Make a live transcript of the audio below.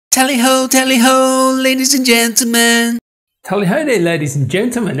Tally ho, ladies and gentlemen. Tally ho there, ladies and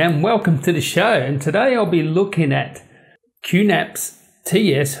gentlemen, and welcome to the show. And today I'll be looking at QNAP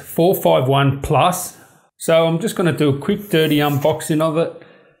TS 451 Plus. So I'm just going to do a quick dirty unboxing of it.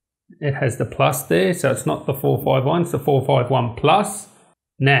 It has the plus there, so it's not the 451, it's the 451 Plus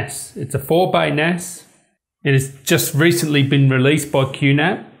NAS. It's a 4-bay NAS. It has just recently been released by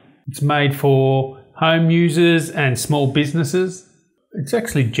QNAP. It's made for home users and small businesses. It's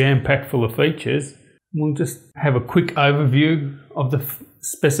actually jam-packed full of features. We'll just have a quick overview of the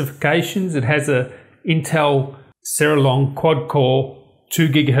specifications. It has a Intel Celeron quad-core 2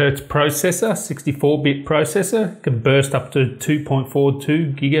 GHz processor, 64-bit processor. It can burst up to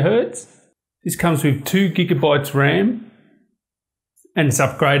 2.42 GHz. This comes with 2 GB RAM and it's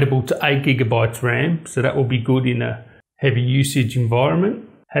upgradable to 8 GB RAM, so that will be good in a heavy usage environment.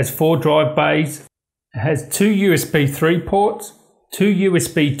 It has 4 drive bays. It has 2 USB 3 ports, 2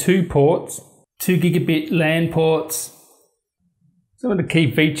 USB 2 ports, 2 gigabit LAN ports. Some of the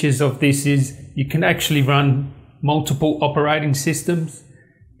key features of this is you can actually run multiple operating systems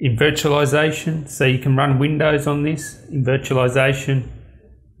in virtualization. So you can run Windows on this in virtualization,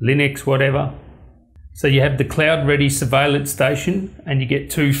 Linux, whatever. So you have the cloud ready surveillance station and you get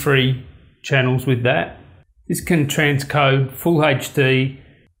 2 free channels with that. This can transcode full HD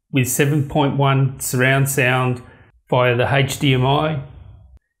with 7.1 surround sound via the HDMI.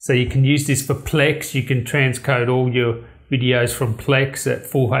 So you can use this for Plex. You can transcode all your videos from Plex at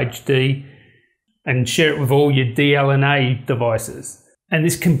full HD and share it with all your DLNA devices. And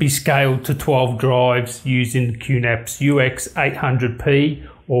this can be scaled to 12 drives using QNAP's UX800p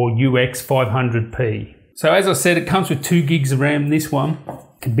or UX500p. So as I said, it comes with 2 gigs of RAM. This one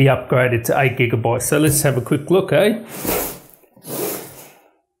can be upgraded to 8 GB. So let's have a quick look, eh?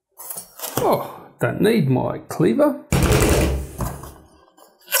 Oh, don't need my cleaver.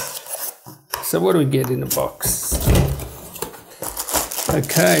 So what do we get in the box?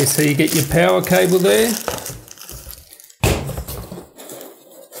 Okay, so you get your power cable there.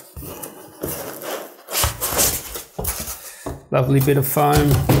 Lovely bit of foam.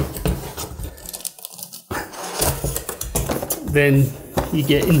 Then you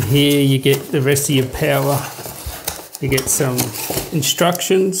get in here, you get the rest of your power. You get some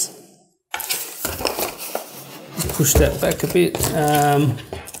instructions. Push that back a bit.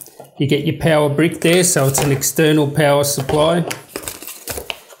 You get your power brick there, so it's an external power supply.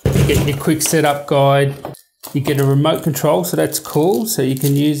 You get your quick setup guide. You get a remote control, so that's cool. So you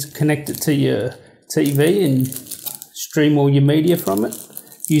can connect it to your TV and stream all your media from it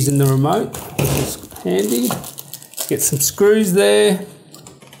using the remote, which is handy. Get some screws there,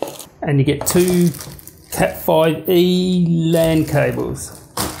 and you get 2 Cat5e LAN cables.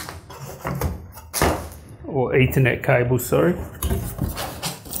 Or Ethernet cables, sorry.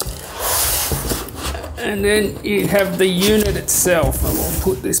 And then you have the unit itself, and we'll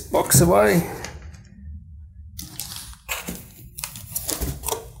put this box away.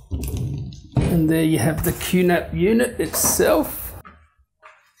 And there you have the QNAP unit itself.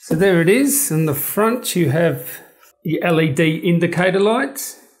 So there it is. In the front you have your LED indicator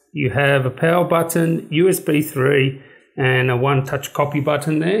lights. You have a power button, USB 3, and a one-touch copy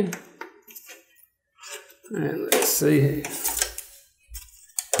button there. And let's see here.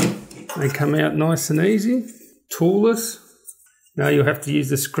 They come out nice and easy, toolless. Now you'll have to use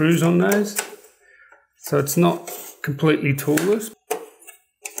the screws on those. So it's not completely toolless.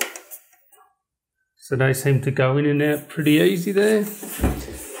 So they seem to go in and out pretty easy there.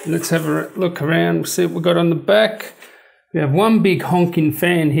 And let's have a look around, see what we've got on the back. We have one big honking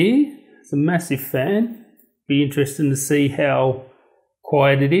fan here. It's a massive fan. Be interesting to see how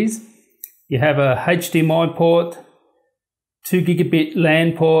quiet it is. You have a HDMI port, 2 gigabit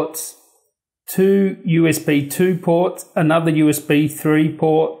LAN ports, 2 USB 2 ports, another USB 3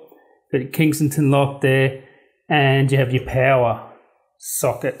 port, got your Kingston lock there, and you have your power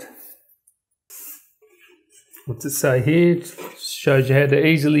socket. What's it say here? It shows you how to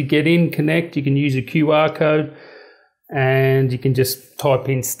easily get in, connect. You can use a QR code and you can just type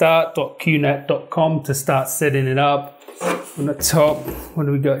in start.qnap.com to start setting it up. On the top, what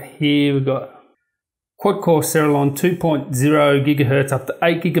do we got here? We've got quad-core Celeron 2.0 GHz up to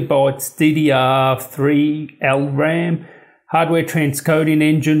 8 GB DDR3L RAM. Hardware transcoding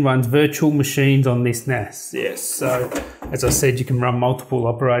engine runs virtual machines on this NAS. Yes, so as I said, you can run multiple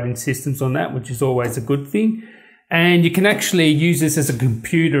operating systems on that, which is always a good thing. And you can actually use this as a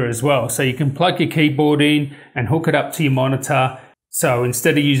computer as well. So you can plug your keyboard in and hook it up to your monitor. So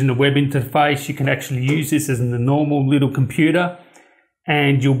instead of using the web interface, you can actually use this as a normal little computer,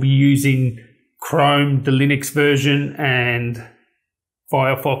 and you'll be using Chrome, the Linux version, and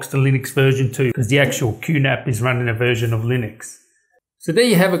Firefox the Linux version 2 because the actual QNAP is running a version of Linux. So there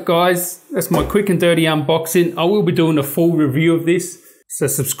you have it, guys. That's my quick and dirty unboxing. I will be doing a full review of this, so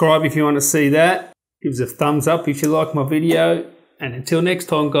subscribe if you want to see that. Give us a thumbs up if you like my video. And until next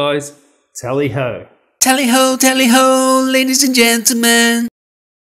time, guys, tally ho. Tally ho, ladies and gentlemen.